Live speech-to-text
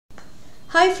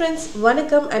Hi friends,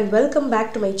 welcome and welcome back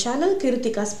to my channel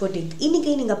KIRUTHIKHAA'S boutique.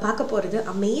 இன்னைக்கு நீங்க பார்க்க போறது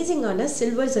amazing ஆன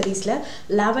silver zarisல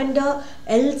lavender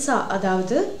Elsa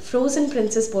அதாவது frozen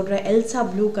princess போடுற Elsa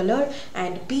blue color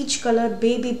and peach color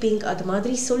baby pink அது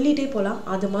மாதிரி சொல்லிட்டே போலாம்.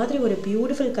 அது மாதிரி ஒரு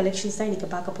beautiful collections தான் இன்னைக்கு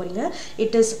பார்க்க போறீங்க.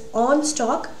 It is on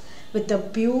stock with the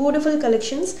beautiful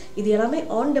collections. இது எல்லாமே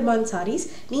on demand sarees.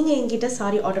 நீங்க என்கிட்ட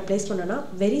saree order place பண்ணனும்னா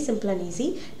very simple and easy.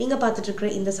 நீங்க பார்த்துட்டு இருக்கிற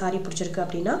இந்த saree பிடிச்சிருக்கு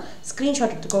அப்படினா screenshot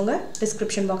எடுத்துக்கோங்க.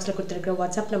 description boxல கொடுத்திருக்கிற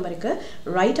WhatsApp நம்பருக்கு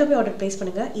right away order place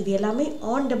பண்ணுங்க. இது எல்லாமே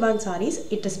on demand sarees.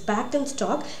 It is back in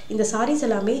stock. இந்த sarees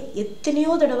எல்லாமே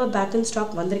எத்தனையோ தடவை back in stock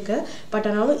வந்திருக்கு. பட்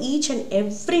ஆனாலும் each and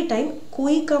every time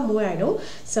குயிக்கா மூவ் ஆயிடும்.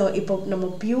 சோ இப்போ நம்ம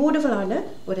பியூட்டிஃபுல் ஆன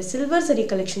ஒரு silver saree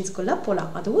collections குள்ள போலாம்.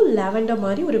 அதுவும் lavender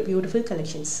மாதிரி ஒரு beautiful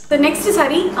collections. Next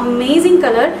saree amazing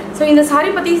color. So இந்த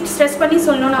saree பத்தி ஸ்ட்ரெஸ் பண்ணி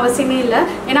சொல்லணும்னு அவசியமே இல்ல.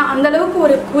 ஏனா அந்த அளவுக்கு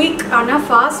ஒரு குயிக் ஆன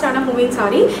ஃபாஸ்ட் ஆன மூவிங்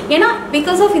saree. ஏனா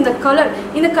because of இந்த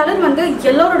கலர் வந்து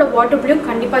எல்லாரோட வாட்டர்ப்ரூஃப்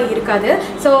கண்டிப்பா இருக்காது.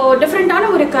 So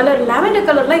டிஃபரண்டான ஒரு கலர் lavender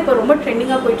கலர்ல இப்போ ரொம்ப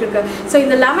ட்ரெண்டிங்கா போயிட்டு இருக்கு. So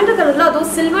இந்த lavender கலர்ல அதோ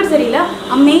silver saree-ல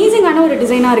amazing ஆன ஒரு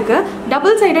டிசைனா இருக்கு.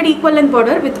 double sided equal length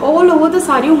border with all over the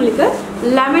saree உங்களுக்கு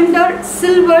lavender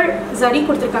silver zari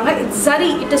கொடுத்திருக்காங்க. It's zari.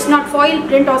 It is not foil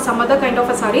print or some other kind of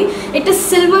a saree. It is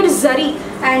silver zari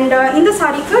and in the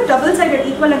saree ku double sided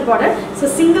equivalent border, so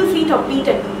single feet of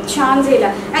pleated chance illa.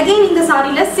 Again in the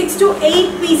saree la 6 to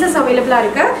 8 pieces available ah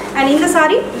irukku and in the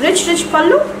saree rich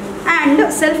pallu and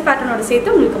self pattern oda sethu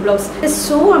ungalku blouse. It's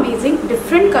so amazing,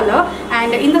 different color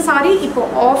and in the saree ipo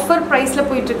offer price la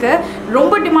poitu irukku.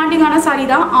 Romba demanding ana saree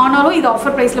da aanalo idu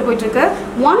offer price la poitu irukku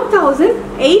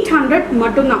 1800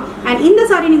 mattum da. And in the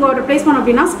saree neenga order place panna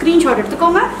appadina screenshot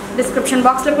edukonga, description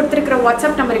box la kuduthirukra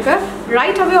WhatsApp number ku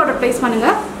right away order place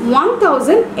pannunga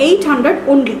 1800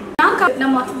 only.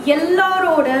 நம்ம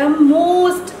எல்லாரோட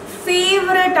most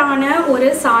favorite ஆன ஒரு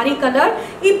saree color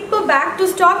இப்போ back to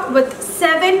stock with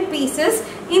 7 pieces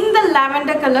in the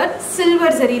lavender color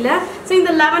silver zari-ல. So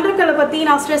இந்த lavender color பத்தி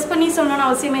நான் stress பண்ணி சொல்லணும்னு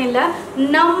அவசியமே இல்ல.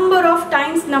 number of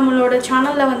times நம்மளோட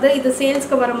சேனல்ல வந்து இது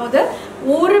சேல்ஸ்க்கு வரும்போது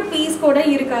ஒரு பீஸ் கூட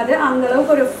இருக்காது. அந்த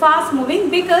அளவுக்கு ஒரு ஃபாஸ்ட் மூவிங்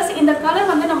because இந்த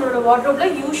கலர் வந்து நம்மளோட வார்ட்ரோப்ல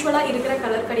யூசுவலா இருக்கிற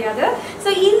கலர் கிடையாது. So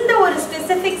இந்த ஒரு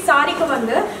ஸ்பெசிபிக் saree-க்கு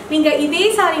வந்து நீங்க இதே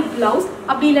saree blouse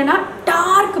அப்படி இல்லனா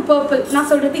dark purple,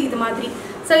 நான் சொல்றது இது மாதிரி.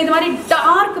 So இது மாதிரி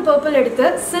dark purple எடுத்து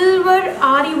silver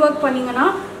ari work பண்ணீங்கனா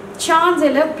chance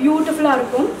இல்ல பியூட்டிஃபுல்லா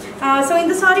இருக்கும். So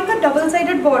இந்த saree-க்கு double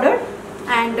sided border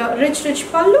and rich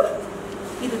pallu.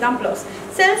 இதுதான் blouse.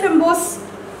 Self emboss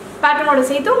pattern ஓட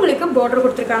சேர்த்து உங்களுக்கு border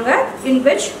கொடுத்திருக்காங்க in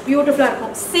which beautiful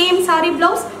இருக்கும். Same saree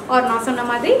blouse or நான் சொன்ன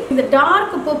மாதிரி இந்த dark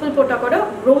purple போட்டா கூட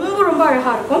ரொம்ப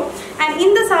அழகா இருக்கும். And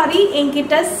இந்த saree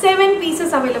என்கிட்ட 7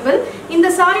 pieces available. இந்த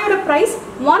saree ஓட price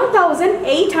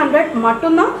 1800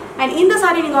 மட்டும் தான். And இந்த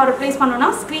saree நீங்க order place பண்ணனும்னா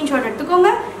screenshot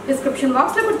எடுத்துக்கோங்க. description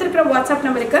boxல கொடுத்திருக்கிற WhatsApp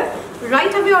நம்பருக்கு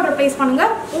right away order place பண்ணுங்க.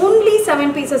 only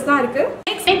 7 pieces தான் இருக்கு.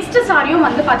 Next saree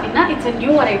வந்து பாத்தீங்கன்னா it's a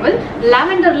new arrival.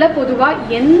 lavenderல பொதுவா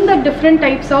எந்த different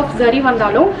types of zari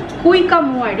வந்தாலும் குயிக்கா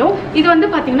மூவ் ஆயிடும். இது வந்து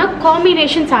பாத்தீங்கன்னா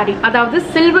காம்பினேஷன் saree, அதாவது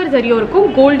silver zari இருக்கும்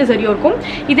gold zari இருக்கும்.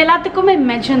 இது எல்லாத்துக்குமே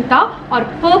magenta or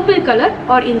purple color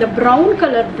or இந்த brown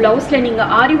color blouseல நீங்க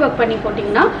ari work பண்ணி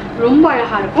போட்டீங்கன்னா ரொம்ப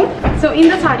அழகா இருக்கும். So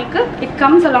இந்த saree-க்கு it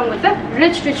comes along with the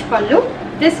rich pallu.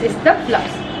 This is the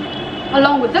blouse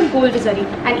along with the gold zari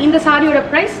and in the saree oda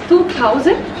price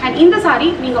 2000 and in the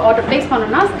saree neenga order place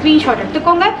pannona screenshot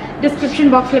edukonga, description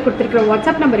box la kuduthirukra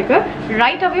WhatsApp number ku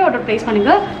right away order place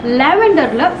pannunga.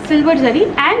 Lavender la silver zari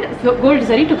and gold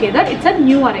zari together, it's a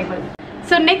new arrival.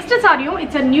 So next saree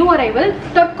it's a new arrival.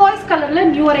 turquoise color la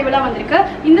new arrival ah vandirukku.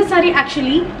 இந்த saree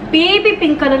actually baby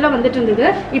pink color la வந்துட்டு இருந்தது.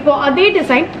 இப்போ அதே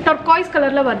design turquoise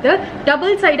color la வருது.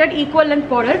 double sided equal length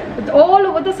border with all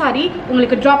over the saree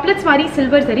உங்களுக்கு droplets மாதிரி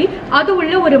silver zari, அது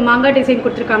உள்ள ஒரு மாங்கா டிசைன்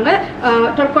கொடுத்திருக்காங்க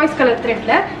turquoise color thread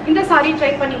ல. இந்த saree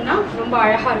ட்ரை பண்ணீங்கன்னா ரொம்ப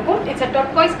அழகா இருக்கும். it's a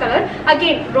turquoise color,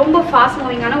 again ரொம்ப fast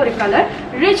moving ஆன ஒரு color.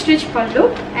 rich pallu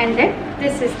and then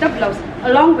this is the blouse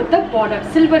along with the border,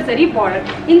 silver zari border.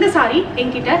 இந்த saree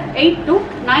என்கிட்ட 8 to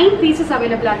 9 pieces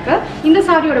available இருக்கு. இந்த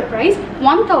சாரியோட price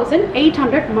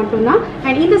 1800 மட்டும் தான்.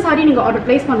 and இந்த saree நீங்க order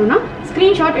place பண்ணனும்னா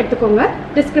screenshot எடுத்துக்கோங்க.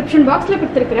 description boxல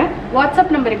கொடுத்திருக்கிற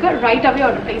WhatsApp நம்பருக்கு right away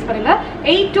order place பண்ணுங்க.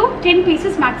 8 to 10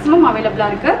 pieces maximum available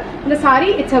இருக்கு. இந்த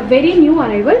saree it's a very new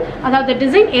arrival. அதாவது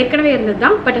டிசைன் ஏற்கனவே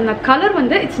இருந்ததுதான், பட் இந்த கலர்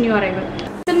வந்து it's new arrival.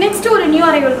 So next ஒரு new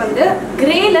arrival வந்து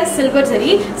grey ல silver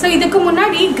zari. So இதுக்கு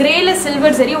முன்னாடி grey ல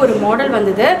silver zari ஒரு மாடல்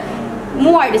வந்தது.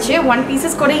 மூவ் ஆயிடுச்சு. 1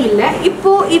 பீசஸ் கூட இல்லை.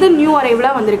 இப்போது இது நியூ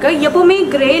அரைவலாக வந்திருக்கு. எப்போவுமே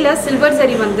கிரேயில் சில்வர்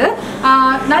சரி வந்து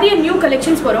நிறைய நியூ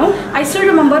கலெக்ஷன்ஸ் வரும். ஐ ஸ்டில்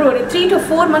ரிமெம்பர் ஒரு 3 to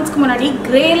 4 மந்த்ஸ்க்கு முன்னாடி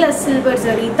கிரேயில் சில்வர்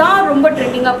சரி தான் ரொம்ப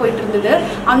ட்ரெண்டிங்காக போயிட்டு இருந்தது.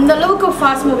 அந்தளவுக்கு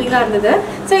ஃபாஸ்ட் மூவிங்காக இருந்தது.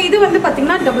 ஸோ இது வந்து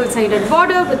பார்த்திங்கன்னா double sided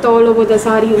border with all over the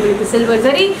sorry உங்களுக்கு சில்வர்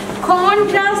சரி.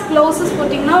 கான்ட்ராஸ்ட் ப்ளவுசஸ்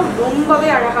போட்டிங்கன்னா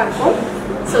ரொம்பவே அழகாக இருக்கும்.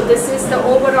 So this is the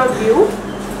overall view.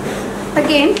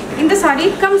 Again, in the saree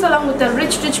it comes along with a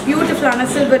rich beautiful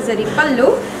silver zari pallu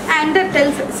and a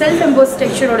self embossed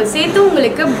texture oda sethu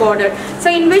ungalku border. So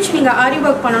in which neenga ari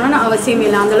work pananona avasiyam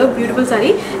illa. Andalo beautiful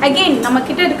saree. Again, nama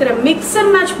kitta irukra mix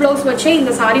and match blouse vache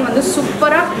indha saree vandu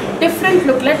super different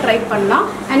look la try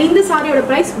pannalam. And in the saree oda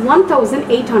price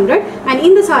 1800 and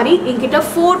in the saree ingitta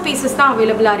 4 pieces da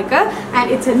available ah irukku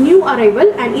and it's a new arrival.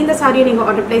 And in the saree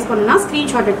neenga order place pannuna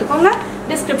screenshot edukonga.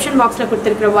 Description box la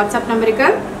kuduthirukra WhatsApp number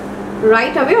irukku.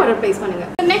 Right away order place பண்ணுங்க.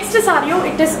 Next saree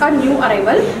it is a new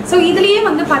arrival. So இதுலயே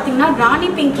வந்து பாத்தீங்கன்னா ராணி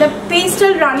பிங்க்ல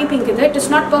pastel ராணி pink இது. It is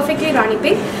not perfectly Rani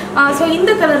pink. So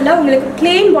இந்த கலர்ல உங்களுக்கு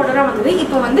plain border-ஆ வந்தது.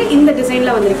 இப்போ வந்து இந்த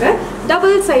டிசைன்ல வந்திருக்கு.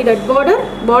 Double sided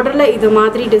borderல இது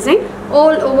மாதிரி design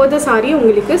all over the saree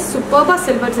உங்களுக்கு சூப்பர்பா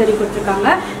சில்வர் saree கொடுத்திருக்காங்க.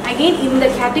 Again இந்த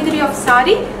category of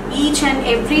saree each and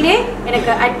every day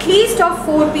எனக்கு at least of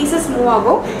 4 pieces move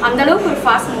ஆகும். அந்த அளவுக்கு ஒரு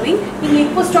fast moving. நீங்க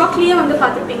இப்போ ஸ்டாக்லயே வந்து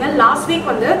பாத்துட்டீங்க. Last week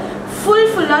வந்து full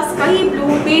sky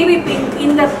blue, baby pink,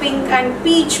 in the pink and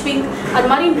peach pink அது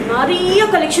மாதிரி நிறைய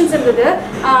கலெக்ஷன்ஸ் இருந்தது.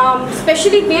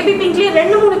 ஸ்பெஷலி பேபி பிங்க்லயே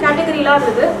 2-3 கேட்டகரிலாம்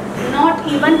இருந்தது. not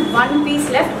even 1 piece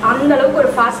left. அந்த அளவுக்கு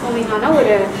ஒரு ஃபாஸ்ட் மூவிங்கான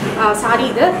ஒரு சாரி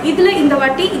இது. இதுல இந்த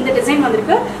வாட்டி இந்த டிசைன்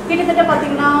வந்திருக்கு. கிட்டத்தட்ட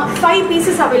பாத்தீங்கன்னா 5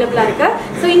 pieces அவைலபிளா இருக்கு.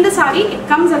 ஸோ இந்த sorry it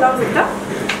comes along with the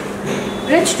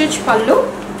rich pallu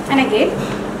and again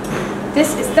this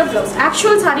is the blouse.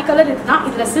 Actual saree color இதுதான்.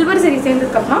 இதுல silver saree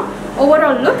சேர்ந்ததுக்கு அப்புறம்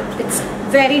overall look it's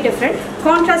very different.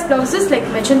 Contrast blouses like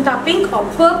magenta pink or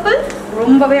purple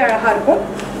ரொம்பவே அழகா இருக்கும்.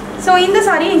 So இந்த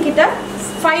saree என்கிட்ட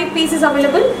 5 pieces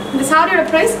available. இந்த சாரியோட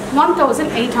price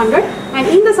 1800 and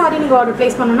இந்த saree நீங்க order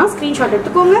place பண்ணனும்னா screenshot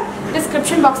எடுத்துக்கோங்க.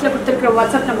 Description boxல கொடுத்திருக்கிற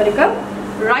WhatsApp நம்பருக்கு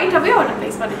right away order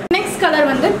place பண்ணுங்க. Next color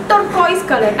வந்து turquoise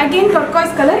color. Again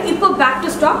turquoise color இப்போ back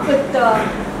to stock with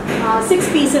 6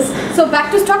 pieces. So back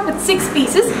to stock with 6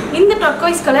 pieces. In the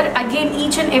turquoise color again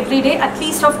each and every day at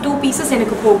least of 2 pieces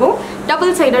எனக்கு போகும்.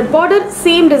 Double sided border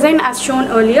same design as shown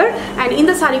earlier and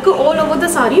இந்த சாரிக்கு all over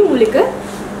the saree உங்களுக்கு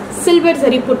silver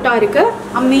zari putta irukku.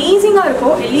 Amazing ah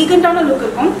irukum. Elegant ana look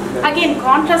irukum. Again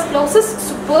contrast blouses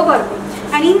superb ah irukum.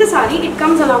 And in the saree it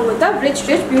comes along with the rich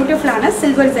beautiful ana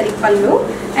silver zari pallu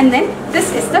and then this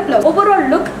is the blouse. Overall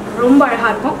look romba அழகா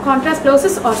இருக்கும். Contrast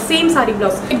blouses or same saree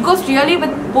blouse. It goes really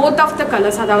with both of the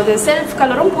colors. அதாவது self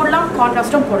கலரும் போடலாம்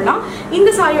contrastum போடலாம்.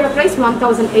 இந்த சாரியோட price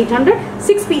 1800.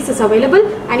 6 pieces available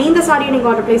and இந்த சாரியை நீங்க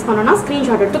order place பண்ணனும்னா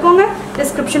screenshot எடுத்துக்கோங்க.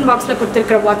 Description boxல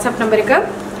கொடுத்திருக்கிற WhatsApp நம்பருக்கு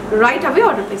right away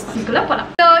order place பண்ணிக்கலாம் போலாம்.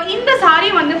 So இந்த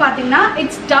saree வந்து பாத்தீங்கன்னா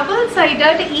it's double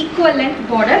sided equal length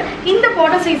border. இந்த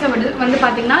border size வந்து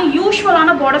பாத்தீங்கன்னா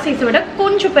யூசுவலான border size விட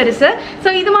கொஞ்சம் பெருசு.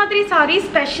 So இது மாதிரி saree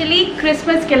specially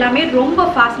கிறிஸ்மஸ்க்கு எல்லாமே ரொம்ப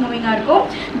ஃபாஸ்ட் மூவிங்கா இருக்கும்.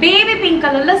 பேபி பிங்க்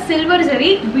கலர்ல சில்வர்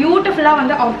ஜரி பியூட்டிஃபுல்லா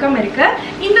வந்து அவுட்கம் இருக்கு.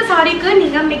 இந்த சாரிக்கு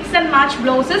நீங்க mix and match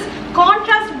blouses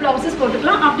contrast blouses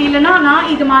போட்டுக்கலாம். அப்படி இல்லனா நான்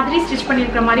இது மாதிரி ஸ்டிட்ச்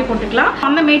பண்ணிருக்கிற மாதிரி போட்டுக்கலாம்.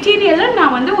 அந்த மெட்டீரியல்ல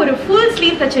நான் வந்து ஒரு full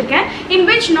sleeve தச்சிருக்கேன் in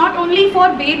which not only for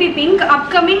baby pink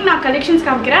upcoming நான் கலெக்ஷன்ஸ்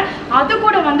காமிக்கிறேன். அது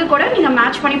கூட வந்து கூட நீங்க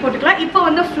மேட்ச் பண்ணி போட்டுக்கலாம். இப்போ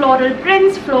வந்து floral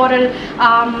prints, floral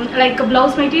like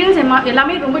blouse materials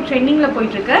எல்லாமே ரொம்ப ட்ரெண்டிங்ல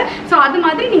போயிட்டு இருக்கு. சோ அது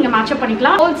மாதிரி நீங்க மேட்ச் அப்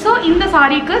பண்ணிக்கலாம். ஆல்சோ இந்த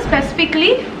சாரிக்கு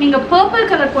ஸ்பெசிஃபிக்கலி நீங்க purple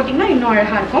கலர் போட்டீங்கன்னா இன்னும்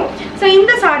அழகா இருக்கும். சோ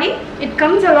இந்த sorry it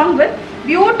comes along with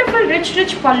beautiful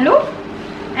rich pallu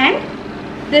and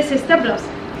this is the blouse.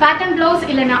 Pattern blouse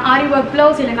இல்லனா ari work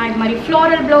blouse இல்லனா இது மாதிரி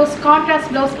floral blouse, contrast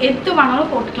blouse எது வேணாலும்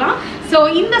போட்டுக்கலாம். So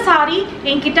இந்த saree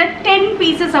என்கிட்ட 10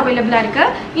 pieces available இருக்கு.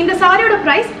 இந்த சாரியோட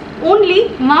price only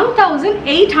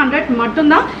 1800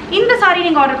 மட்டும் தான். இந்த saree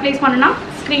நீங்க order place பண்ணனும்னா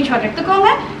screenshot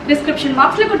எடுத்துக்கோங்க. Description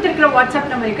boxல கொடுத்திருக்கிற WhatsApp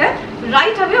நம்பருக்கு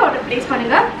right away order place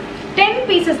பண்ணுங்க. 10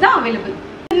 pieces தான் available.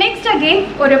 Next again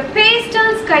ஒரு pastel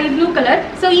sky blue color.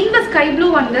 So இந்த sky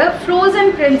blue வந்து frozen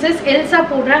princess Elsa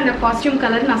போடுற அந்த costume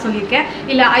color நான் சொல்லிருக்கேன்.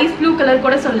 இல்ல ice blue color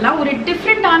கூட சொல்லலாம். ஒரு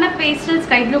different ஆன pastel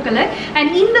sky blue color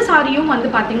and இந்த சாரியும் வந்து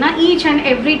பாத்தீங்கன்னா each and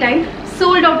every time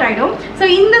sold out ஆயிடும். So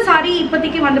இந்த saree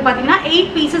இப்போதைக்கு வந்து பாத்தீங்கன்னா 8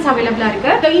 pieces available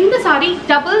இருக்கு. So இந்த saree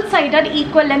double sided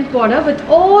equal length border with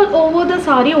all over the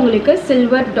saree உங்களுக்கு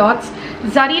silver dots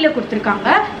Zari la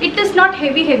kuduthirukanga. It is not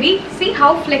heavy. See how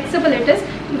flexible it is.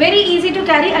 Very easy to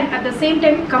carry and at the same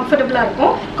time comfortable ah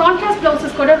irukum. Contrast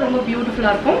blouses kuda romba beautiful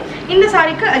ah irukum. In the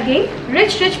saree ku again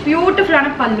rich beautiful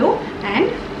ana pallu and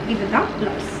idhu da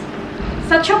blouse.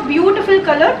 such a beautiful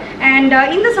color. And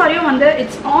in the saree வந்து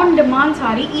it's on demand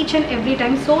saree, each and every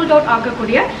time sold out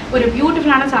ஆகக்கூடிய ஒரு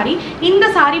பியூட்டிஃபுல்லான saree. இந்த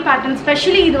saree pattern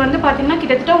especially இது வந்து பாத்தீங்கன்னா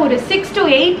கிட்டத்தட்ட ஒரு 6 to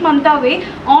 8 மந்தாவே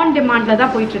on demandல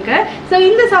தான் போயிட்டு இருக்கு. So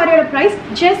இந்த சாரியோட price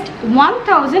just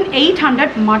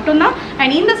 1800 மட்டும்தான். And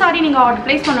இந்த saree நீங்க ஆர்டர்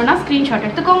பிளேஸ் பண்ணனும்னா ஸ்கிரீன்ஷாட்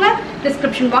எடுத்துக்கோங்க.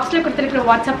 description boxல கொடுத்திருக்கிற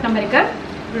வாட்ஸ்அப் நம்பருக்கு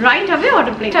right away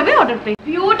order place.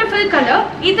 Beautiful color.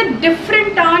 This is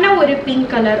different ஒரு pink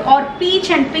color or peach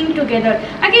and pink together.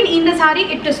 Again in the saree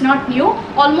it is not new.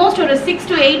 Almost ஒரு 6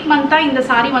 to 8 month இந்த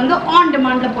saree வந்து on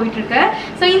demand ல போயிட்டு இருக்கு.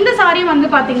 So இந்த saree வந்து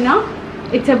பாத்தீங்கன்னா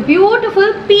it's a beautiful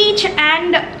peach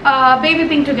and baby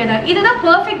pink together. This is the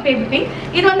perfect baby pink.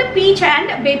 This is peach and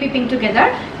baby pink together.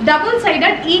 Double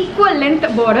sided equal length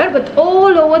border with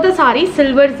all over the saree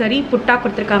silver zari putta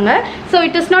kuduthirukanga. So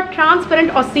it is not transparent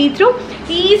or see through,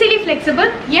 easily flexible.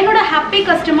 Enoda happy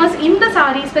customers in the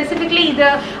saree specifically idu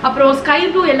apro sky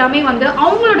blue ellame vandu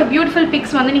avangaloda beautiful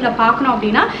pics vandu neenga paakano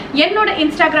appadina enoda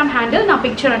Instagram handle na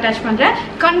picture attach pandren,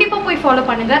 kandipa poi follow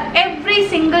pannunga. Every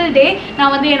single day na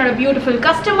vandu enoda beautiful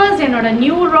customers enoda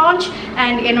new launch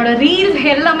and enoda reels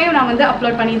ellame na vandu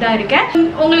upload panni da iruken.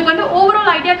 Ungalku vandu overall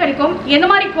idea kadikum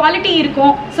endha mari quality irukum.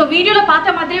 So video la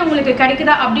paatha madri ungalku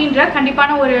kadikudha அப்படின்ற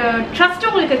கண்டிப்பான ஒரு trust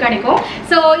உங்களுக்கு கிடைக்கும்.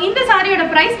 So இந்த சாரியோட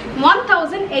price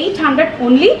 1800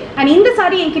 only. and இந்த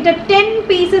sorry என்கிட்ட 10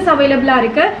 pieces available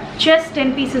இருக்கு. just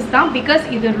 10 pieces தான், because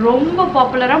இது ரொம்ப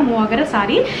பாப்புலரா மூவ் ஆகுற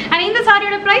சாரி. and இந்த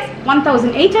சாரியோட price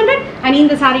 1800. and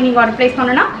இந்த சாரி நீங்க ஆர்டர் பிளேஸ்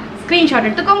பண்ணனும்னா ஸ்கிரீன்ஷாட்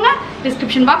எடுத்துக்கோங்க.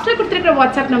 description boxல கொடுத்திருக்கிற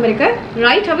வாட்ஸ்அப் நம்பருக்கு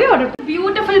right away order.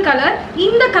 Beautiful color.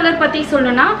 இந்த கலர் பத்தி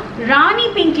சொல்லணும்னா ராணி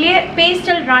பிங்க்லயே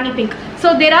pastel Rani pink. So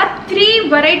there are 3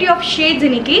 variety of shades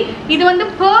இன்னைக்கு. இது வந்து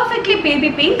perfectly baby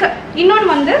pink. இன்னொன்னு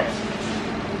வந்து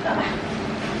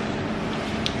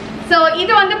so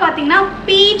இது வந்து பாத்தீங்கன்னா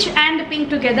peach and pink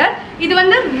together. இது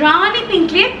வந்து ராணி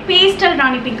பிங்க்லயே pastel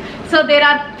Rani pink. So there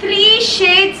are 3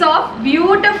 shades of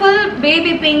beautiful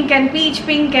baby pink and peach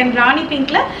pink and rani pink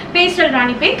la pastel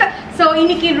rani pink. So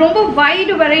இன்னைக்கு ரொம்ப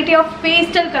wide variety of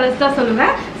pastel colors தான்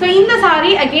சொல்லுவேன். So இந்த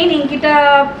saree again என்கிட்ட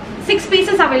 6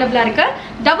 pieces available இருக்கு.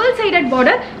 double sided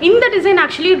border. இந்த design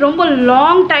actually ரொம்ப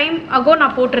long time ago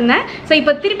நான் போட்டிருந்தேன். So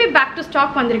இப்போ திருப்பி back to stock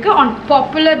வந்திருக்கு on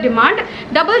popular demand.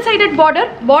 double sided border.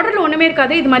 borderல ஒண்ணுமே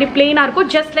இருக்காது, இது மாதிரி plain-ஆ இருக்கும்,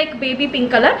 just like baby pink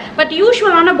color, but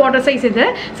usual-ஆன border size இது.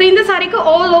 So இந்த சாரிக்கு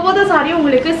all over the saree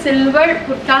உங்களுக்கு silver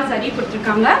putta zari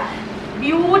கொடுத்திருக்காங்க.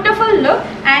 beautiful look.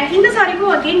 and இந்த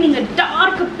சாரிக்கு again நீங்க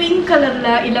dark pink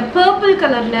colorல இல்ல purple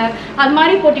colorல அது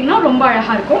மாதிரி போட்டீங்கன்னா ரொம்ப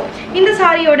அழகா இருக்கும். இந்த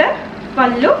சாரியோட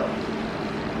pallu,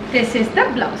 this is the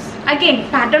blouse. again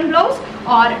pattern blouse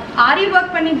or ari work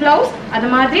பண்ணி blouse, அது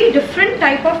மாதிரி different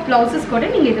type of blouses கூட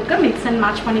நீங்க இதுக்கு mix and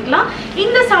match பண்ணிக்கலாம்.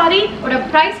 இந்த saree ஓட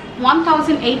price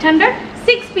 1800.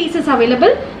 6 pieces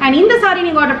available. and இந்த saree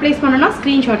நீங்க ஆர்டர் பிளேஸ் பண்ணனும்னா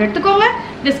ஸ்கிரீன்ஷாட் எடுத்துக்கோங்க.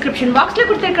 description boxல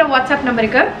கொடுத்திருக்கிற வாட்ஸ்அப்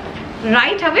நம்பருக்கு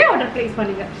right away order place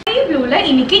பண்ணுங்க. sky blue ல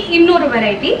இன்னைக்கு இன்னொரு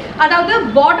variety, அதாவது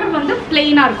border வந்து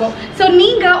plain-ஆ இருக்கும். so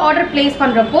நீங்க order place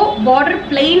பண்றப்போ border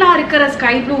plain-ஆ இருக்கிற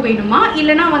sky blue வேணுமா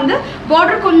இல்லனா வந்து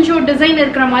border கொஞ்சம் டிசைன்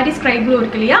இருக்கிற மாதிரி sky blue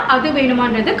இருக்குலையா அது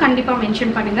வேணுமான்றது கண்டிப்பா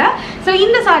மென்ஷன் பண்ணுங்க. so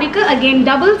இந்த சாரிக்கு again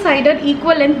double sided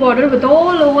equal length border with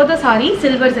all over the saree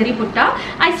silver zari putta.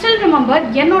 I still remember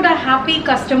என்னோட happy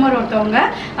customer ஒருத்தவங்க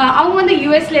அவங்க வந்து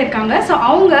US-ல இருக்காங்க. so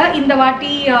அவங்க இந்த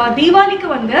வாட்டி தீபாவளிக்கு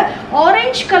வந்து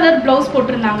orange color blouse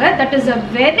போட்டிருந்தாங்க. that is a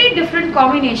very different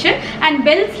combination and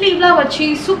bell sleeve la வச்சி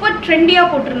சூப்பர் ட்ரெண்டியா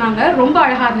போட்டிருந்தாங்க, ரொம்ப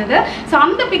அழகா இருந்தது. சோ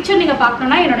அந்த பிக்சர் நீங்க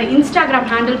பார்க்கணும்னா என்னோட Instagram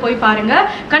handle போய் பாருங்க,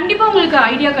 கண்டிப்பா உங்களுக்கு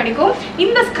ஐடியா கிடைக்கும்.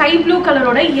 இந்த ஸ்கை ப்ளூ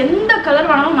கலரோட எந்த கலர்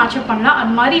வேணாலும் மேட்ச் அப் பண்ணலாம்,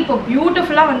 அது மாதிரி இப்போ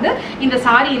பியூட்டிஃபுல்லா வந்து இந்த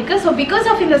saree இருக்கு. so because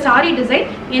of இந்த saree design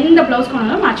எந்த blouse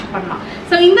வேணாலும் மேட்ச் அப் பண்ணலாம்.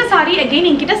 so இந்த saree again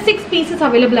என்கிட்ட 6 pieces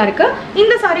available இருக்கு.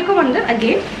 இந்த சாரிக்கு வந்து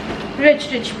again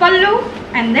rich pallu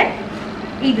and then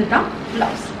இதுதான்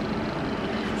blouse.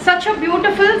 such a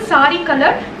beautiful saree color,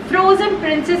 frozen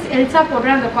princess Elsa போடுற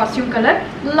அந்த costume color,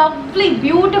 lovely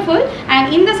beautiful.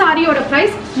 and இந்த saree ஓட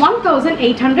price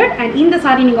 1800. and இந்த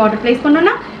saree நீங்க ஆர்டர் பிளேஸ்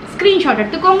பண்ணனும்னா ஸ்கிரீன்ஷாட்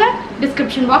எடுத்துக்கோங்க.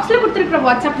 description boxல கொடுத்திருக்கிற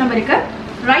வாட்ஸ்அப் நம்பருக்கு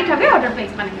right away order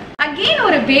place பண்ணுங்க. again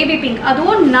ஒரு baby pink,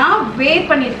 அதுவும் நான் wear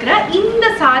பண்ணிருக்கிற இந்த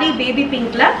saree baby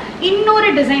pinkல இன்னொரு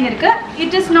டிசைன் இருக்கு.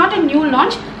 it is not a new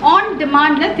launch, on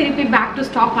demandல திருப்பி back to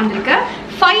stock வந்திருக்கு.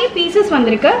 5 pieces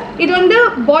வந்திருக்கு. இது வந்து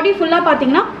பாடி ஃபுல்லா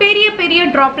பாத்தீங்கன்னா பெரிய பெரிய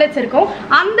droplets இருக்கும்.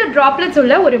 அந்த droplets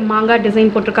உள்ள ஒரு மாங்கா டிசைன்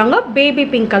போட்டுருக்காங்க பேபி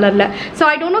பிங்க் கலர்ல. so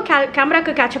I don't know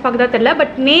கேமராக்கு catch up ஆகுதா தெரியல,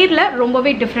 பட் நேர்ல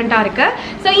ரொம்பவே டிஃபரெண்டா இருக்கு.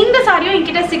 so இந்த சாரியும்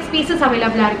என்கிட்ட 6 pieces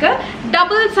available இருக்கு.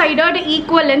 double sided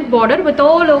equal length border with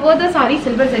all over the saree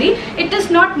silver zari. it is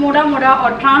not moda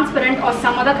or transparent or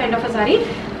some other kind of a saree.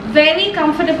 very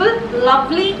comfortable,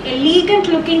 lovely, elegant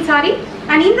looking saree.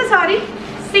 and இந்த saree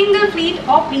single pleat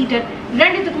or pleated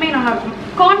ரெண்டுத்துக்குமே நல்லா இருக்கும்.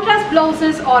 Contrast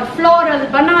blouses or floral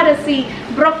banarasi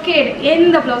brocade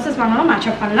எந்த blouses வாங்கலாம் match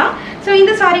அப் பண்ணலாம். So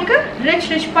இந்த சாரிக்கு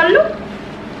rich pallu.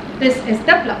 This is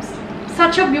the blouse.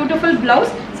 Such a beautiful blouse,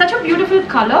 such a beautiful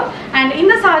color, and in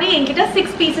the saree enkita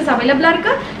 6 pieces available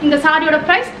irukku. In the saree oda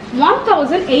price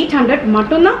 1800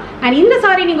 mattumna, and in the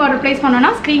saree neenga order place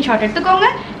pannona screenshot edukonga,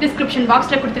 description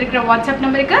box la kuduthirukra WhatsApp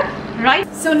number ku. Right,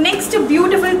 so next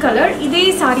beautiful color idhe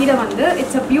saree la vandu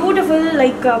it's a beautiful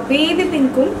like baby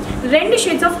pink um rendu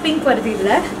shades of pink varudhu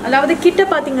idla adhavadhu kitta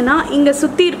pathina inga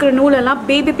sutti irukra nool ella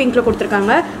baby pink la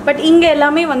kuduthirukanga but inga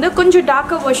ellame vandu konjam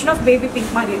darker version of baby pink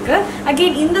mari irukku.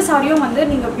 Again in the saree vandu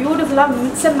neenga beautiful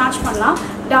mix and match pannalam,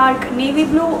 dark navy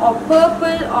blue or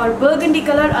purple or burgundy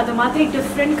color adu mathiri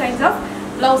different kinds of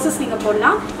blouses நீங்க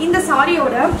போடலாம். இந்த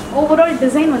சாரியோட overall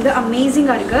design வந்து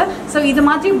அமேசிங்கா இருக்கு. So இது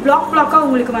மாதிரி பிளாக்கா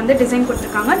உங்களுக்கு வந்து டிசைன்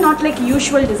கொடுத்துருக்காங்க, நாட் லைக்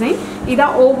யூஷுவல் டிசைன்.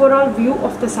 இதான் overall view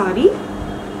of the sorry.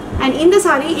 And இந்த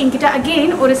சாரி என்கிட்ட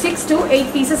அகெயின் ஒரு 6 to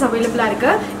 8 பீசஸ் அவைலபிளா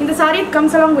இருக்கு. இந்த sorry it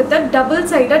comes along with double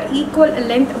sided equal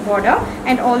length border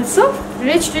and also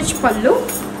rich பல்லு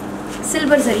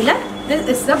silver சரியில. This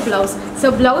is the blouse. So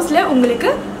blouse la உங்களுக்கு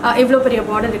எவ்வளோ பெரிய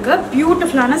பார்டர் இருக்கு,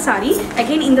 பியூட்டிஃபுல்லான சாரி.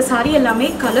 அகெயின் இந்த சாரி எல்லாமே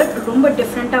கலர் ரொம்ப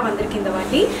டிஃப்ரெண்ட்டாக வந்திருக்கு இந்த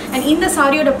வாட்டி. அண்ட் இந்த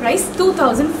சாரியோட price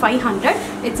 2500.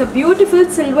 It's a beautiful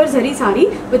silver சரி sorry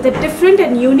with a different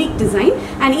and unique design.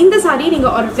 And இந்த சாரி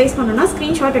நீங்கள் ஆர்டர் பிளேஸ் பண்ணணும்னா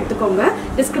ஸ்க்ரீன்ஷாட் எடுத்துக்கோங்க.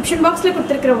 டிஸ்கிரிப்ஷன் பாக்ஸில்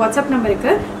கொடுத்துருக்கிற வாட்ஸ்அப்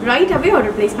நம்பருக்கு ரைட் அவே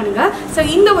ஆர்டர் பிளேஸ் பண்ணுங்க. ஸோ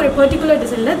இந்த ஒரு பர்டிகுலர்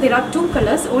டிசைனில் there are 2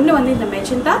 கலர்ஸ். ஒன்று வந்து இந்த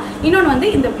மெஜந்தா, இன்னொன்று வந்து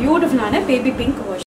இந்த பியூட்டிஃபுல்லான பேபி பிங்க் வாஷ்.